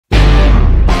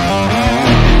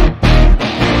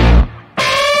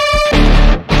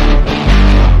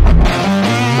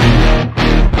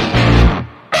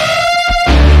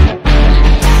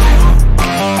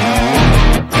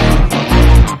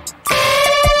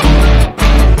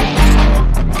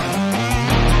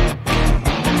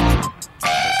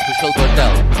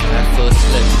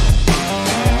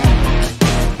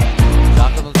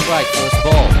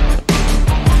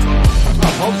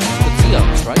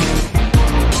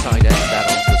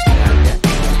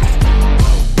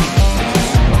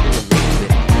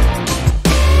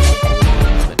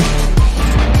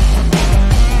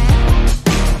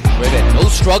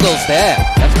runs there.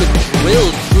 That's been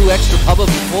drilled through extra cover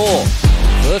before.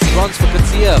 First runs for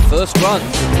Katsia, first runs.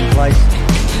 In place.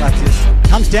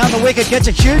 Comes down the wicket, gets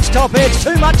a huge top edge,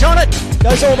 too much on it.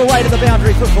 Goes all the way to the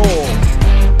boundary for 4.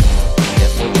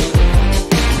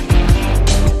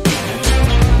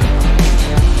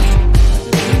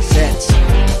 Resets.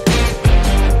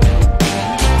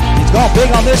 He's gone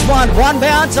big on this one. One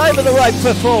bounce over the rope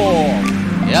for 4.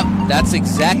 Yep, that's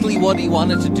exactly what he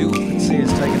wanted to do.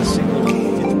 Katsia's taken a single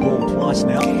fifth ball twice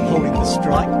now, holding the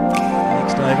strike.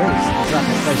 Next over is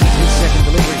Zaka faces his second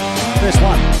delivery. First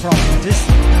one from this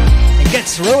and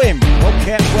gets through him. Well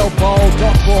kept, well bowled,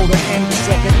 dot ball to end the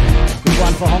second. Good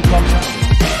one for Hong Kong.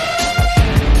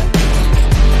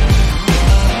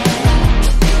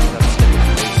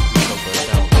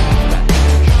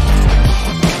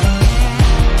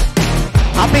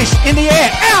 Upish in the air,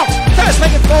 out! First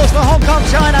wicket falls for Hong Kong,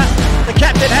 China. The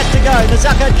captain had to go, the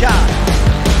Zucker card.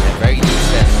 Very loose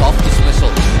there, soft dismissal.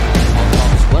 Hong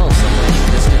Kong as well, somewhere in the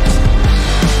distance.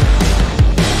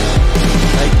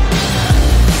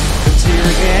 Here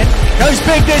again. Goes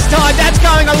big this time. That's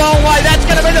going a long way. That's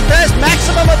going to be the first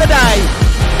maximum of the day.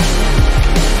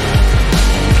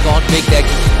 He's gone big there.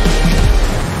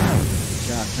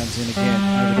 Shark comes in again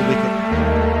over the wicket.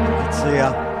 Katsia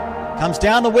comes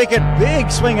down the wicket.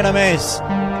 Big swing and a miss.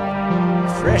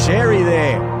 Fresh airy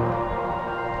there.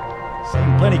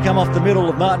 Seeing plenty come off the middle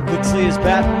of Martin Katsia's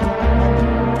bat.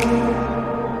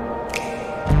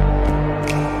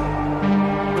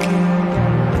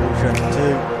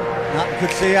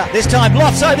 Katsia this time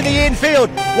lofts over the infield.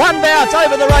 One bounce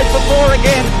over the rope for 4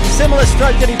 again. Similar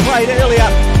stroke that he played earlier.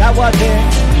 That one there.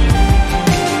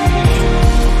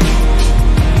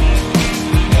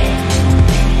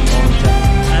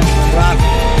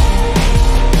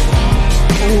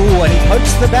 Ooh, and he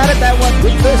pokes the bat at that one.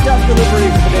 Good first up delivery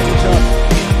for the Nepal shot.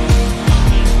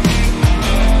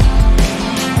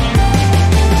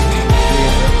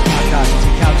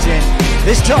 He comes in.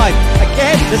 This time,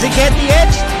 again, does he get the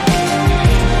edge?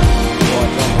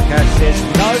 Cash says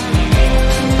no.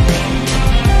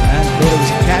 And thought it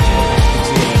was a catch.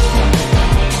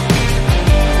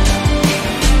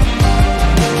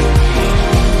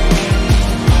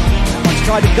 That one's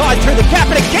tried to guide through the gap,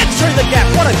 and it gets through the gap.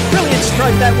 What a brilliant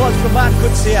stroke that was from Martin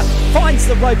Katsia. Finds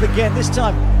the rope again, this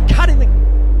time cutting the...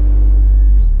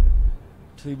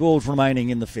 2 balls remaining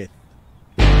in the 5th.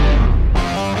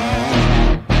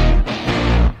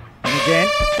 Again,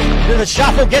 the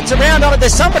shuffle gets around on it.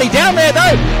 There's somebody down there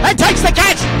though, and takes the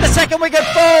catch. The second wicket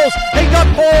falls. He got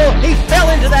 4. He fell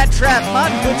into that trap.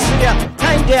 Martin Katsia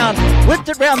came down, whipped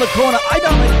it round the corner. I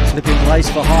don't think slip in place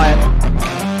for Hyatt.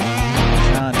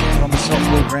 From the soft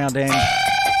ball ground end.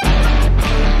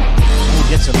 He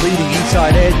gets a leading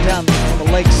inside edge down on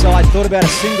the leg side. Thought about a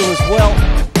single as well.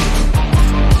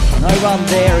 No run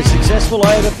there. A successful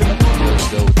over for the...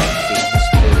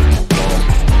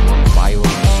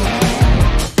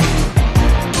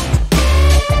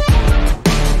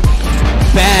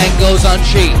 Bang goes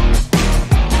Anchi.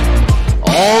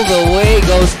 All the way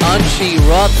goes Anchi.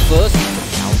 Rod first.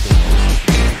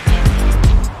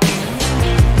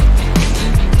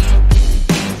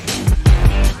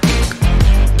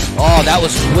 Oh, that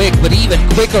was quick, but even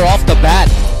quicker off the bat.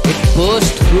 It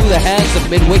burst through the hands of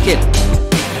mid-wicket.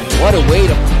 What a way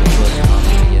to...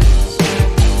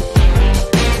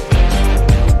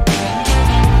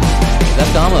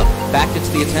 Left armour back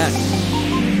into the attack.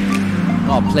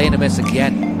 Oh, playing a miss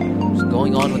again. What's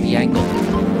going on with the angle?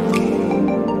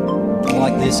 I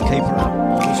like this, keeper up.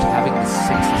 Almost having the sixth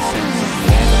sense of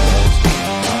the angle.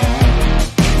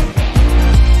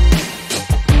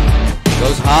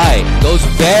 Goes high, goes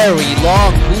very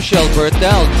long. Kushal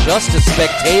Berthel, just a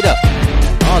spectator.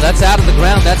 Oh, that's out of the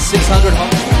ground. That's 600. He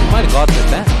might have gotten it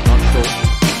back. Not sure.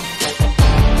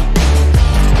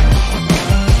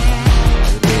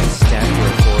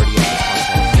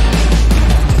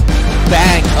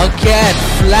 Bang, again,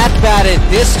 flat batted,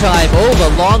 this time over,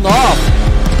 long off.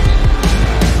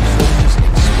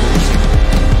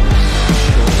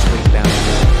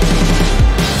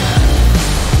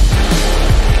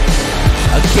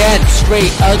 Again,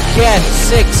 straight, again,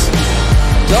 6.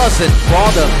 Doesn't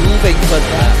bother moving for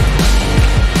that.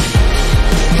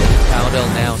 Poundell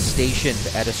now stationed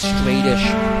at a straightish,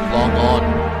 long on.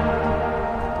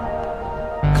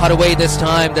 Cut away this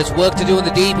time. There's work to do in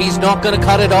the deep. He's not going to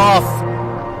cut it off.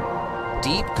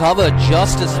 Deep cover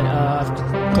just as...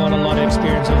 I've got a lot of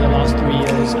experience over the last 3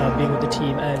 years being with the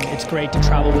team, and it's great to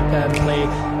travel with them, play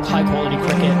high quality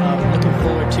cricket. Looking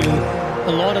forward to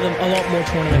a lot more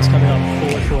tournaments coming up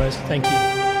forward for us. Thank you.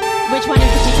 Which one in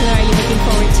particular are you looking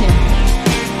forward to?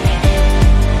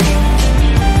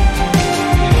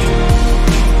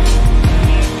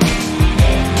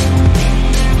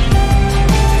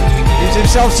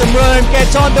 himself some room,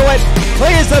 gets onto it,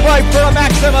 clears the rope for a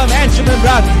maximum. Anshelman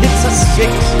Ruff hits a 6.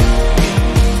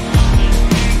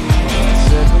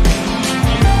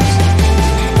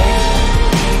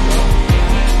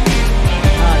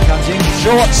 Comes in,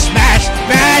 short, smash,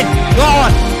 bang,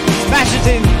 gone. Smashes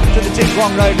in to the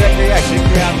T20I Road Recreation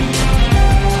Ground.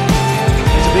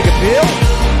 There's a big appeal.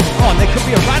 Oh, and there could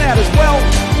be a run out as well.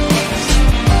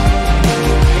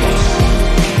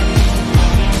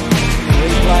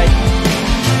 Replay.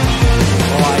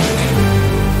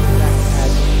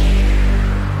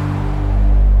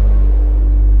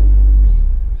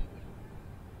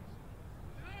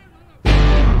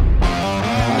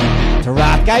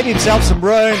 Taraf gave himself some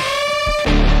room.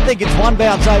 I think it's one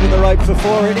bounce over the rope for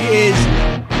 4. It is.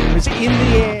 It was in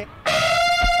the air.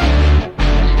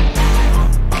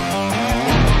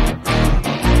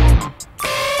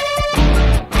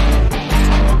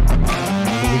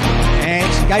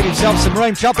 And gave himself some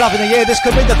room. Chopped up in the air. This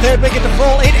could be the 3rd wicket to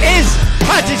fall. It is.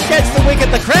 Hutchins gets the wicket.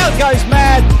 The crowd goes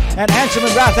mad. And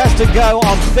Anshelman Ruff has to go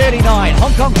on 39.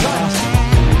 Hong Kong China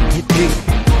hit big.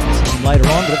 Later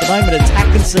on, but at the moment it's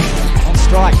Atkinson on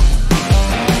strike.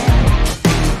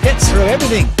 Gets through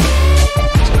everything.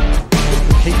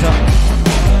 The keeper,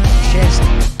 chest,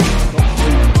 got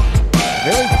through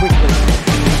very quickly.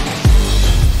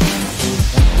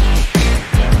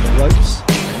 The ropes.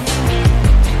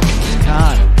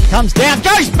 Khan comes down,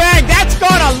 goes bang. That's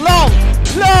gone a long,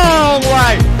 long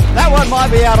way. That one might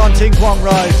be out on T20I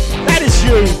Road. That is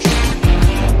huge.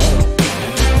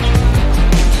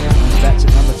 That's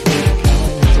at number 3.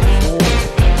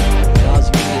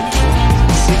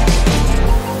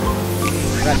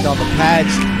 Cracked on the pads.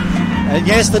 And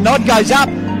yes, the nod goes up.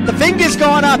 The finger's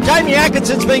gone up. Jamie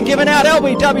Atkinson's been given out.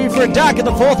 LBW for a duck, and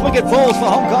the 4th wicket falls for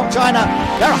Hong Kong China.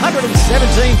 They're 117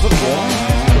 for 4.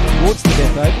 Towards the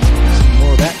death overs. See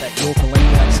more of that Yorker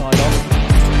length outside off.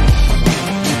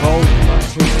 Hold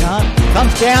through Khan.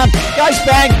 Comes down. Goes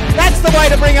bang. That's the way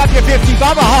to bring up your 50.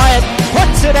 Bubba Hyatt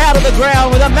puts it out of the ground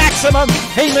with a maximum.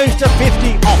 He moves to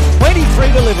 50 off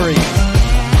 23 deliveries.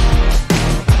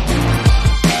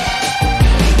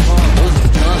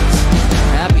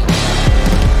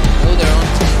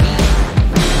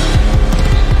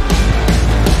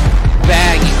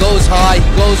 Goes high,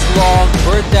 goes long.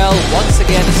 Bertel once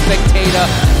again a spectator,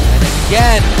 and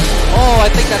again, oh, I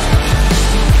think that's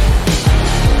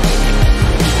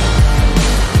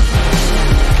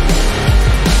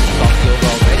over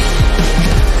already.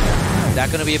 Is that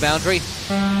going to be a boundary?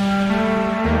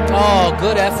 Oh,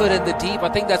 good effort in the deep. I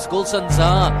think that's Gulsan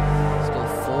Zah. Still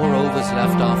 4 overs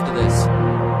left after this.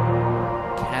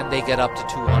 Can they get up to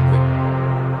 200?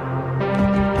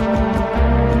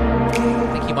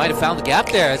 He might have found the gap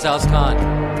there, Azaz Khan.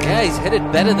 Yeah, he's hit it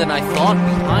better than I thought,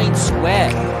 behind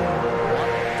square.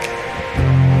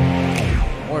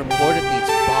 More importantly,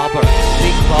 it's Bobber.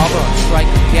 Big Bobber on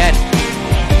strike again.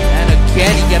 And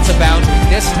again he gets a boundary.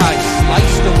 This time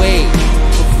sliced away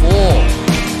to 4.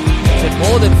 Is it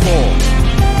more than 4?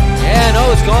 Yeah,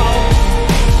 no, it's gone over.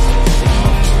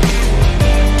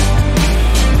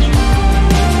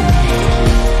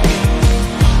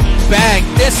 Bang,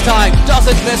 this time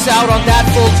doesn't miss out on that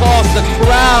full toss. The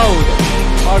crowd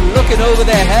are looking over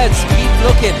their heads. Keep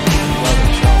looking.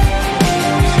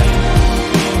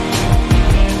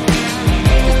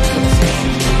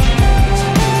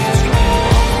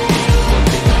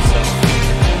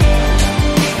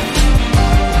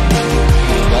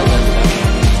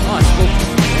 Well, I spoke to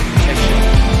protection.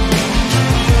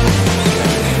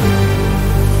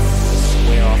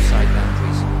 Square offside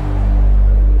boundaries.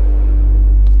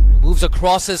 Moves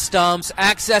across his stumps,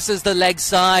 accesses the leg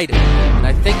side, and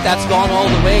I think that's gone all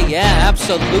the way. Yeah,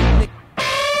 absolutely.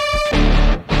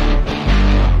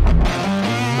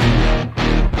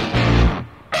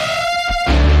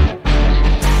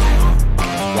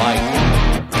 Wide.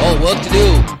 Oh, work to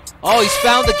do. Oh, he's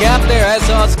found the gap there,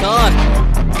 Azaz Khan.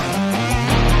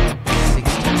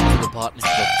 16 the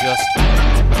partnership of just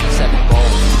 7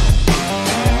 balls.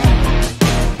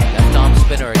 Left arm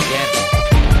spinner again.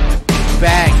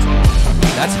 Bang.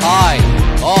 That's high.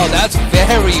 Oh, that's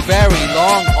very, very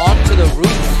long onto the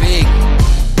roof. Big,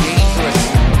 dangerous.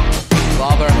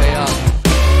 Bobber Hayat.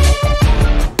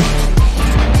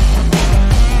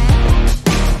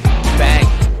 Bang.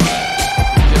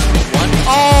 Just one.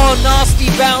 Oh, nasty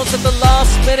bounce at the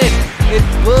last minute. It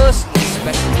burst.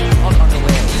 Expected. Not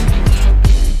unawares.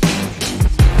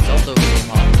 It's also really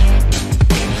hard.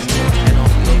 10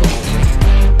 off the overall.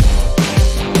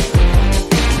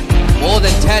 More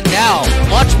than 10 now.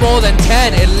 Much more than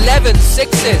 10. 11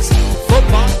 sixes.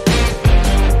 Football.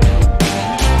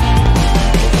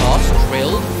 Toss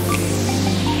drilled.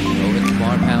 Rohit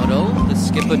Kumar Pauno. The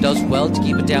skipper does well to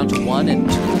keep it down to 1 and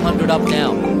 200 up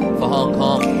now for Hong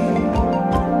Kong.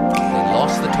 They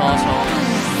lost the toss home.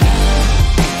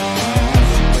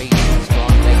 Straight, he's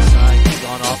gone leg side, he's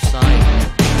gone offside.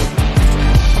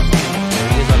 There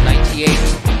he is on 98.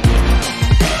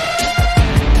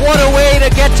 What a way to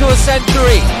get to a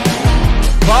century!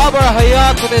 Babar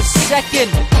Hayat with his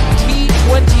second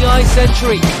T20I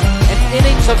century, an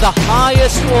innings of the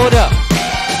highest order.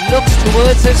 Looks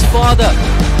towards his father,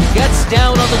 gets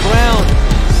down on the ground,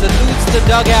 salutes the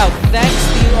dugout, thanks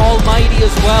the Almighty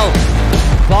as well.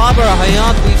 Babar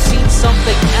Hayat, we've seen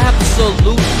something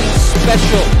absolutely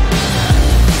special.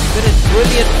 Been in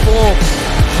brilliant form,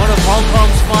 one of Hong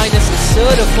Kong's finest, a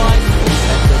certified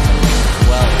as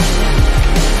well.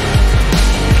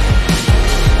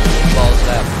 Balls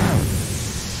left.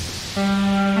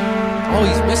 Oh,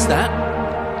 he's missed that.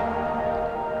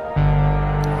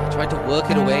 Tried to work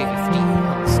it away. 15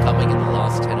 runs coming in the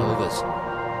last 10 overs.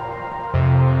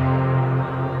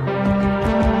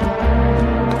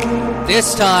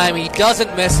 This time he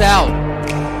doesn't miss out.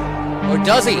 Or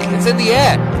does he? It's in the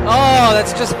air. Oh,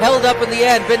 that's just held up in the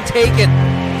air and been taken.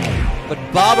 But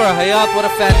Babar Hayat, what a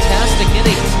fantastic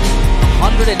innings.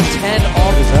 110 off.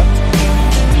 What is that?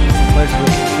 Pleasure of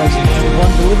facing only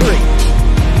one delivery.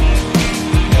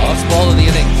 Last ball of the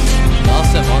innings.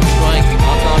 Nassim on strike.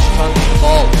 Akash Chand with the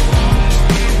ball.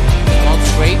 On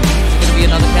straight. Is it going to be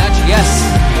another catch? Yes.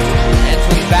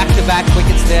 Entering back-to-back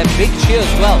wickets there. Big cheer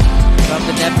as well from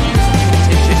the Nepal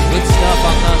contingent. Good stuff.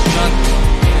 Akash Chand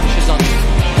finishes on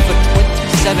for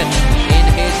 27 in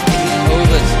his 3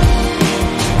 overs.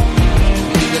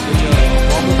 Really good return.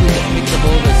 Probably the pick of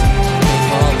overs.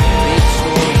 Nepal, big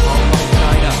story. Hong Kong,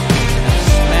 China have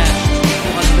smashed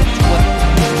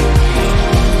 212.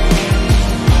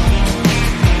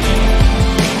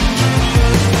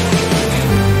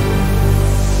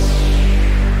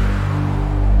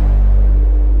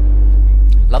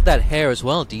 Love that hair as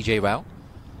well, DJ Rao.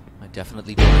 I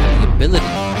definitely don't have the ability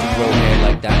to grow hair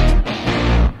like that.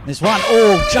 This one,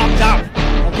 oh, jumped up.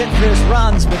 I'll get first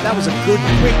runs, but that was a good,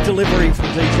 quick delivery from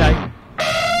DJ.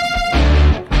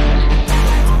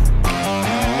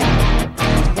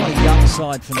 Quite young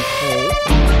side for Nepal.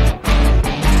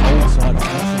 Old side for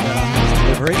his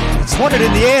delivery. It's swatted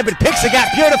in the air, but picks the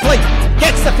gap beautifully.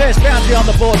 Gets the first boundary on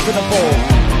the board for Nepal.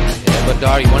 Yeah,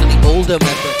 Bandari, one of the older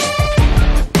members.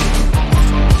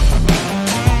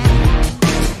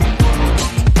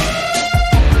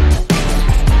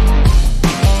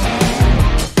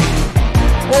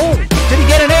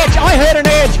 I heard an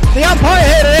edge, the umpire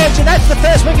heard an edge, and that's the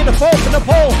first wicket to fall for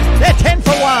Nepal. They're 10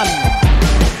 for 1.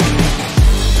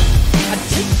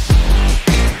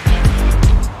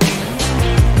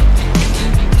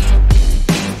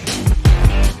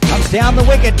 Comes down the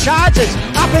wicket, charges,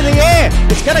 up in the air.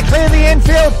 It's going to clear the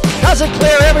infield. Does it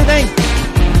clear everything?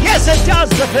 Yes, it does.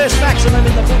 The first maximum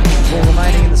in the book. Ball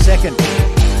remaining in the second.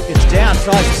 It's down,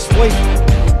 tries to sweep.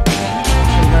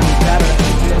 Only batter,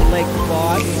 leg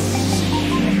by.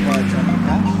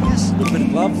 Yes, a little bit of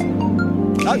glove.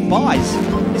 No, buys.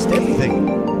 Missed everything.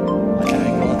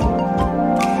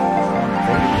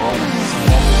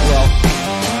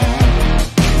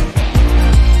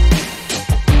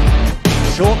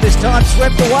 Short this time,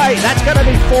 swept away. That's going to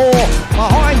be 4.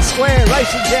 Behind square,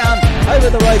 racing down over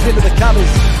the rope into the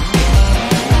covers.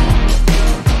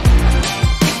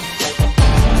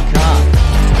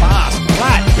 Fast,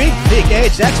 flat, big, thick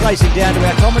edge. That's racing down to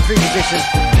our commentary position.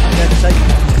 I'm going to take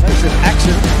most of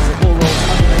action. The ball rolls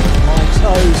underneath my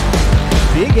toes.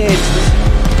 Big edge.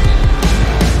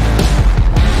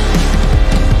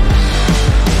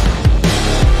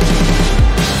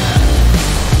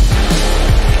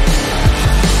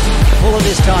 Pull it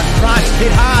this time. Crunch,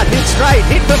 hit hard, hit straight,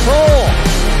 hit the ball.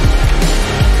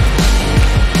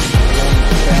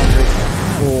 Boundary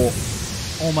for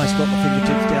almost got the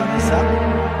fingertips down this up.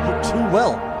 Hit too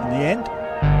well in the end.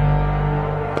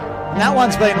 And that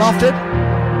one's been lofted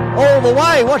all the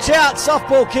way. Watch out,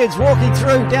 softball kids walking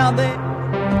through down there.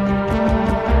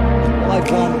 Wide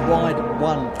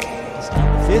one to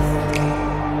start the 5th.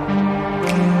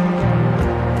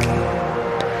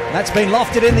 That's been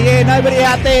lofted in the air, nobody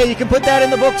out there. You can put that in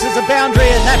the books as a boundary,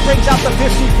 and that brings up the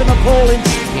 50 for Nepal.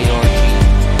 KRG,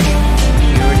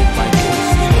 hear it in my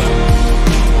voice as well.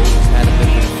 Always had a bit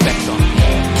of an effect on me.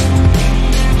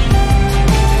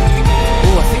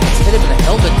 Oh, I think it's hit him in the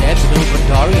helmet there. Vinod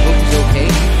Bandari, I hope he's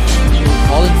okay. They were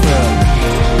calling for a...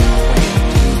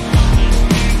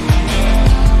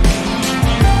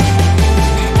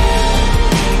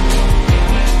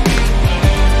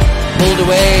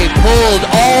 pulled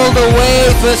all the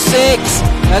way for 6.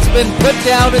 That's been put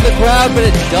down in the crowd, but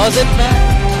it doesn't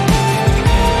matter.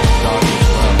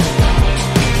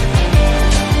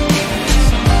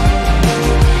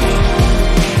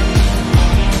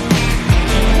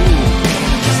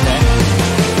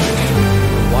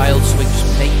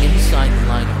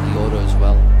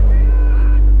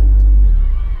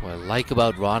 like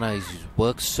about Rana is he's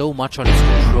worked so much on his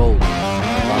control in the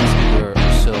last year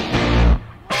or so.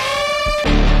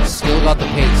 He's still got the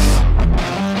pace.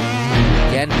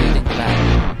 Again, leading back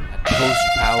at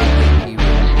post-power play period.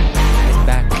 Head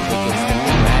back to wickets,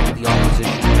 they drag the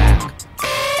opposition back.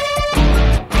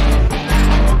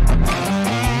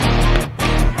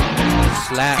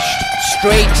 Slashed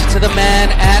straight to the man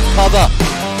at cover.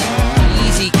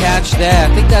 Easy catch there.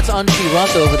 I think that's Anshi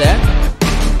Runt over there.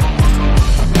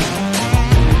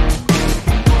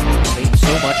 Played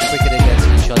so much cricket against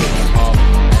each other in Nepal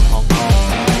and Hong Kong.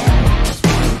 That's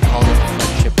why we call it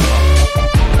friendship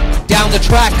club. Down the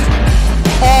track,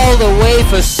 all the way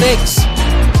for 6.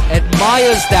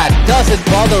 Admires that, doesn't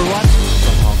bother running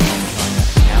from Hong Kong.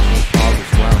 Now Nepal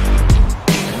as well.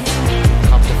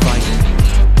 Come to find it.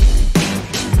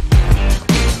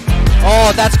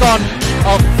 Oh, that's gone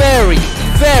a very,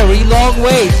 very long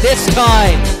way. This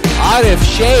time, Arif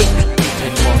Sheikh.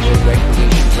 And one more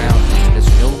recreation round. There's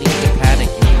no need to panic.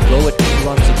 You can go at 2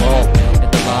 runs a ball in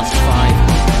the last 5.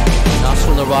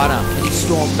 Nasrul Rana, can he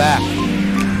storm back?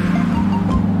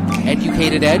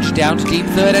 Educated edge down to deep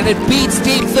third, and it beats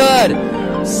deep third.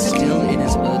 Still in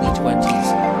his early 20s.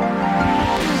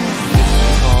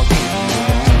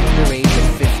 Under age of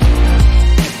 50.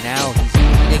 Now he's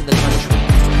leading the country.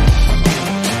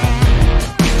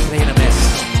 Playing a miss.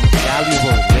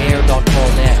 Valuable, rare dot ball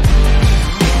there.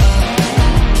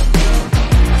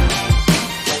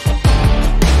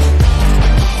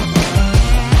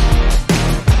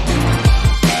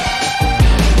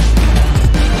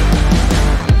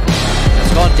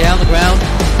 That's gone down the ground.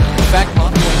 In fact, 1.4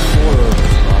 overs.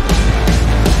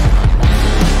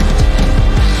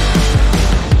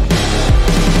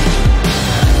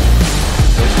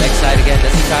 Goes leg side again.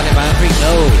 Does he find a boundary?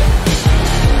 No.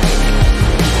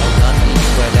 Well done, deep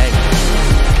square leg.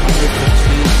 100 for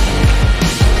 2.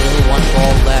 Still 1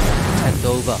 ball left. 10th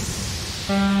over.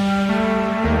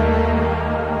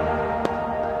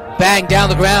 Bang down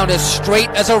the ground as straight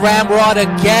as a ramrod.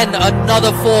 Again,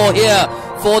 another 4 here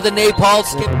for the Nepal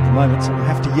skip. At the moment, so we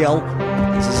have to yell.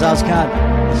 This is Azkhan.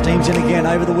 Steams in again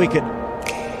over the wicket.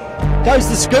 Goes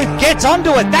the scoop, gets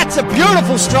onto it. That's a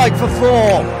beautiful stroke for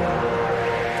 4.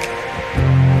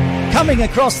 Coming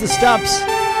across the stumps.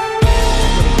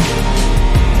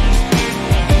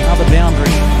 Another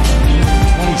boundary.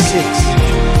 26.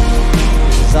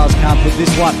 Zaz can't put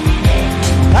this one.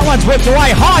 That one's whipped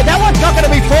away high. That one's not going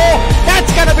to be 4.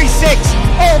 That's going to be 6.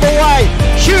 All the way.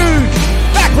 Huge.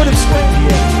 Backward of swing.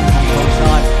 Yeah. On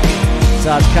time.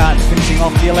 Zaz can't finishing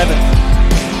off the 11th.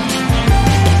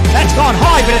 That's gone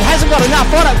high, but it hasn't got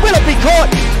enough on it. Will it be caught?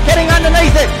 Getting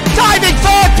underneath it. Diving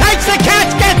forward. Takes the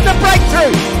catch. Gets the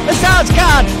breakthrough. Zaz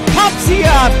Khan pumps the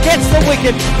arm. Gets the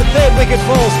wicket. The 3rd wicket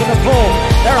falls for Nepal.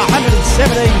 They're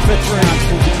 117 for 3.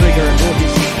 Pulled the trigger and brought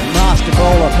his master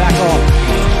bowler back on.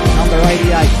 Number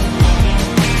 88.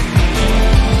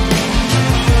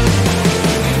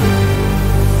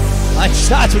 It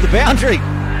starts with a boundary.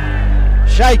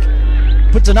 Sheikh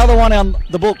puts another one on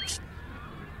the books.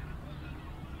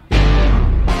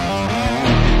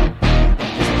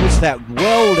 Just puts that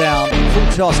well down, full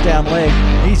toss down leg.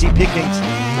 Easy pickings.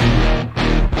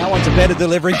 That one's a better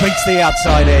delivery. Beats the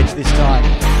outside edge this time.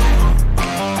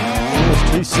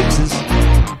 There's 2 6s.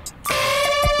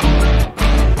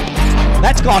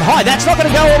 That's gone high. That's not going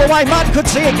to go all the way. Martin could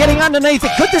see it getting underneath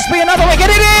it. Could this be another wicket?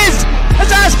 It is!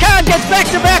 Azaz Khan gets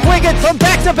back-to-back wicket from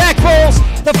back-to-back balls.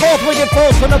 The 4th wicket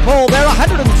falls for Nepal. They're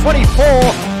 124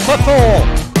 for 4.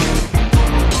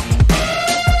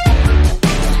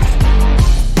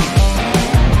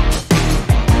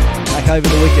 Back over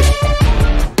the wicket.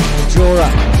 Jura.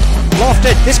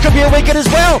 Lofted. This could be a wicket as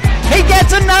well. He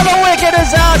gets another wicket.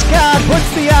 Azaz Khan puts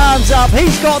the arms up.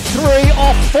 He's got 3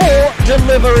 off 4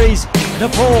 deliveries.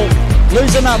 Nepal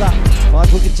lose another.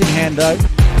 5 wickets in hand though.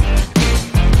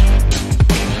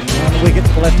 On the wicket,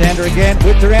 the left-hander again.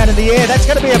 Whipped around in the air. That's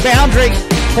going to be a boundary.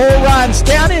 4 runs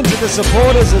down into the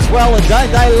supporters as well. And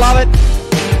don't they love it?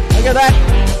 Look at that.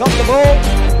 Got the ball.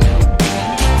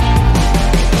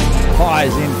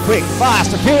 Fires in quick,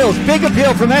 fast appeals. Big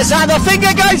appeal from Hassan. The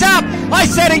finger goes up. I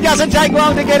said he doesn't take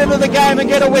long to get into the game and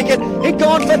get a wicket. He'd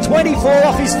gone for 24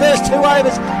 off his first 2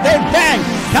 overs. Then bang,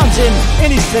 comes in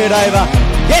his 3rd over.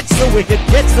 Gets the wicket,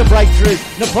 gets the breakthrough.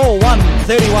 Nepal won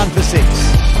 31 for 6.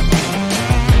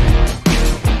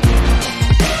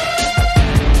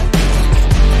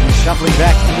 Shuffling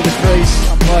back into the crease.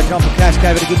 Umpire John Prakash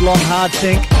gave it a good long hard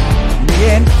think. In the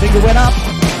end, finger went up.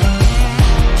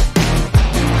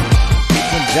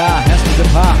 Jar has to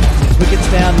depart. 6 wickets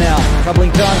down now.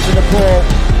 Troubling times for Nepal.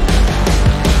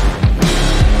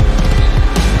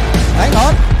 Hang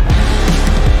on.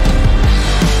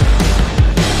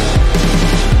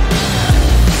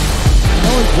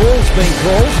 has been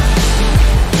called.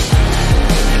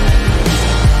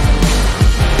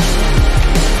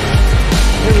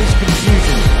 There is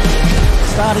confusion,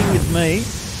 starting with me.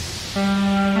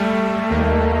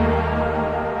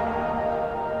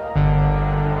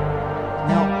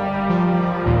 Now,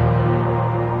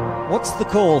 what's the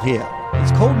call here?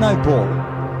 It's called no ball.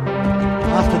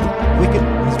 After the wicket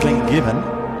has been given,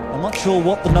 I'm not sure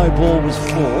what the no ball was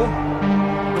for.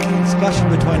 Discussion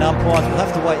between umpires, we'll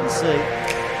have to wait and see.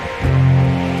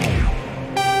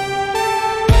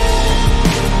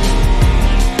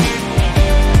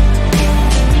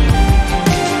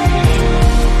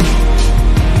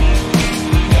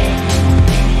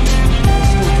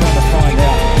 Still trying to find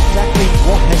out exactly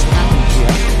what has happened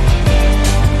here.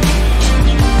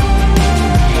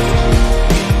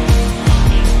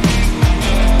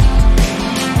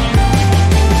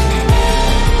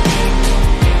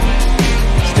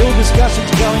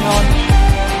 Discussions going on. I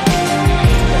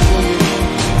assure you,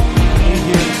 in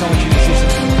here in the commentary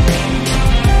position,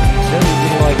 very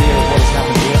little idea of what has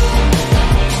happened here.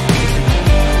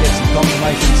 Get some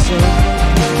confirmation soon.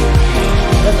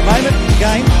 But at the moment, the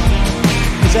game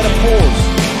is at a pause.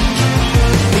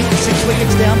 6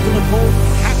 wickets down for Nepal,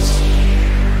 perhaps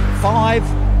 5.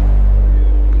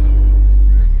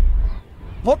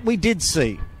 What we did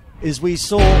see is we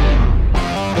saw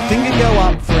the finger go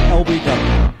up for an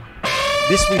LBW.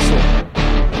 This we saw.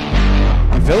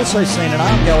 We've also seen an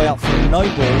arm go out for a no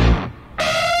ball,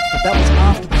 but that was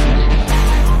after the field.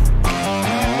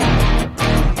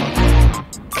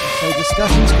 So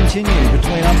discussions continue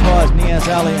between umpires Niaz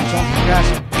Ali and John Prakash.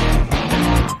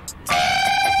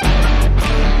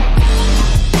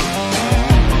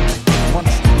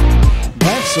 Once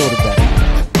they've sorted that out,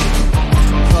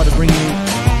 I'll try to bring you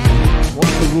what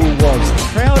the rule was. The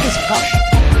crowd is hushed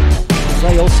as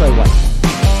they also wait.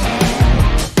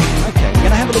 We're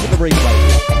going to have a look at the replay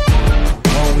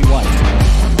while we wait.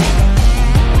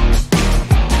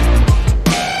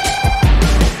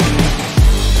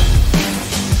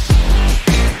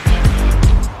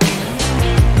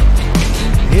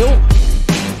 Hill,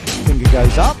 finger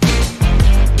goes up,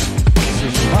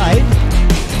 decision made,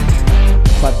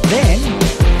 but then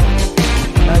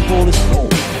no ball is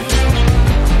called.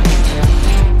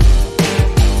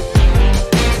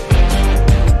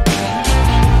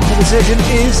 The decision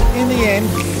is, in the end,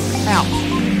 out.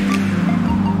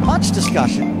 Much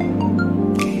discussion.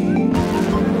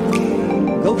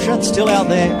 Gulshan's still out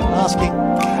there asking.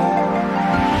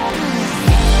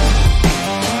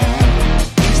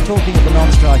 He's talking at the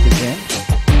non-strikers end.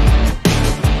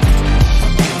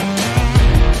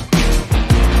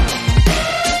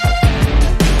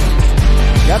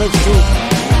 Yadav's still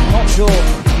not sure if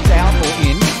he's out or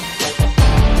in.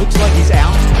 Looks like he's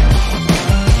out.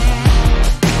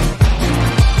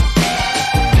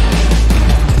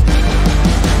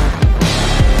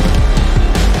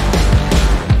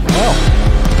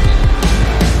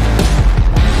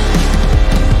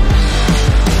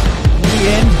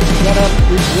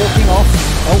 Is walking off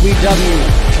LBW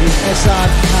to SR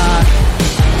Khan.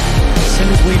 As soon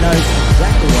as we know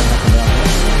exactly what happened out there,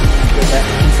 we'll get that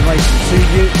information to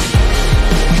you.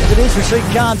 As it is, Rashid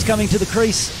Khan's coming to the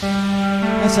crease.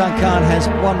 SR Khan has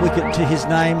 1 wicket to his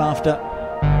name after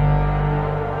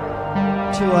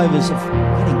 2 overs of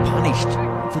getting punished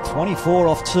for 24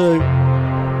 off 2.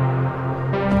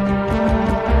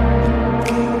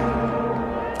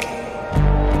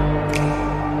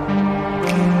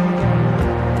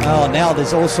 Oh, now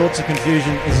there's all sorts of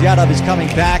confusion as Yadav is coming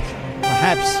back,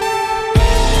 perhaps.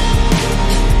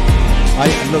 I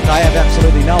have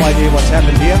absolutely no idea what's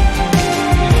happened here.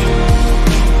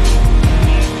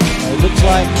 It looks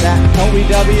like that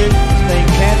LBW is being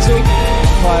cancelled.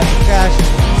 Umpire Prakash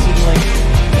signaling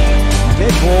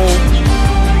dead ball.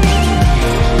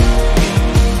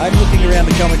 I'm looking around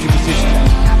the commentary position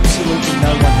and absolutely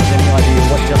no one has any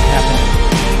idea what just happened.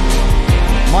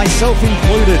 Myself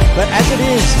included, but as it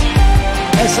is,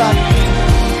 SR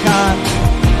Khan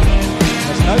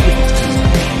has no wickets.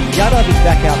 Yadav is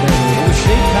back out there.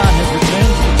 Rashid Khan has returned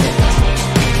to the test.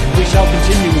 We shall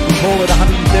continue with the ball at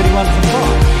 131 from 5.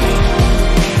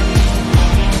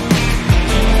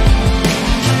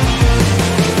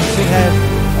 Should have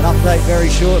an update very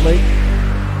shortly.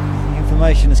 The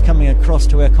information is coming across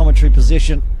to our commentary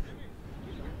position.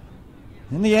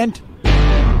 In the end,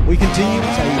 we continue.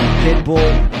 It's a dead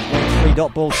ball.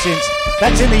 3-dot ball since.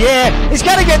 That's in the air. He's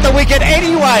going to get the wicket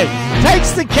anyway.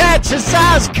 Takes the catch.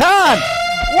 Azaz Khan.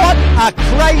 What a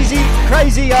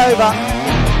crazy over.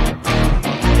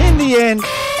 In the end,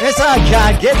 SR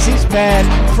Khan gets his man.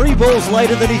 3 balls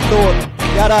later than he thought.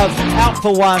 Yadav out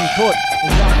for 1. Caught.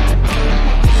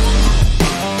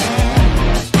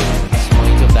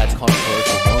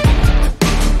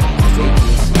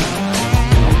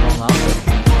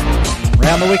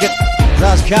 Down the wicket,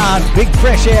 Zaz Khan, big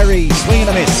fresh airy, swing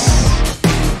and a miss.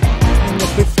 The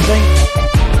 15th.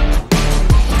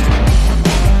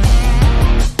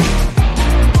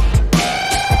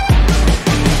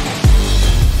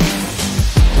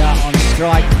 On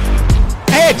strike.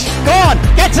 Edge, gone,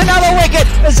 gets another wicket.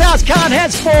 Zaz Khan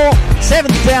has 4,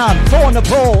 7th down for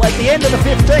Nepal at the end of the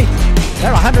 15th.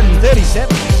 They're 137.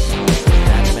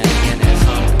 Batsman again,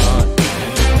 Ehsan Khan.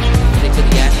 Stick to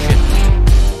the action.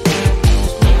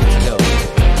 Just moments ago.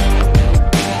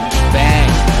 Bang,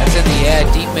 that's in the air,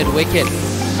 deep mid-wicket.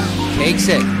 Takes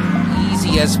it,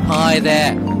 easy as pie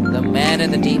there. The man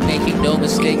in the deep making no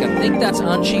mistake. I think that's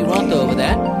Anshi Ranta over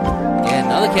there. Yeah,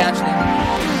 another catch there.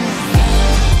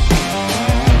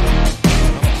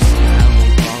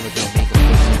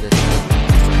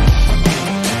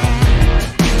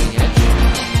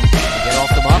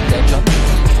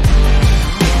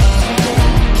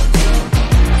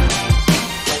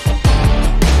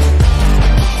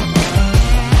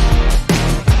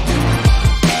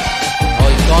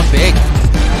 Big.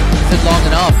 Is it long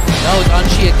enough? No, it's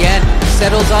Anshi again.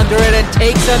 Settles under it and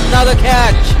takes another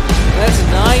catch. That's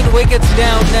 9 wickets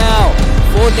down now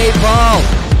for Nepal.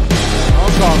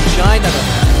 Hong Kong, China.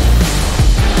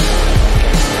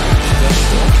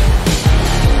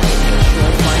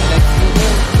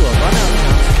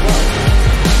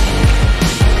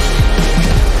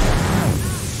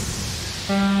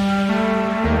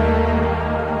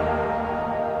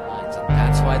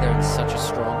 That's why they're in such a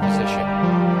strong position.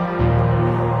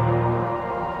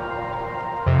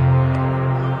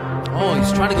 Oh,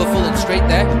 he's trying to go full and straight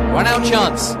there. Run out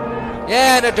chance.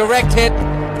 Yeah, and a direct hit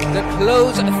to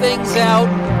close things out.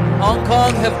 Hong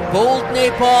Kong have bowled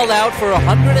Nepal out for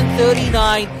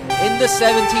 139 in the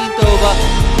 17th over.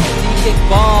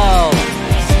 Iqbal,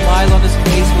 smile on his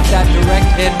face with that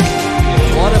direct hit.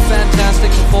 What a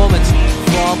fantastic performance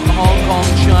from Hong Kong,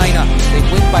 China. They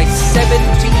win by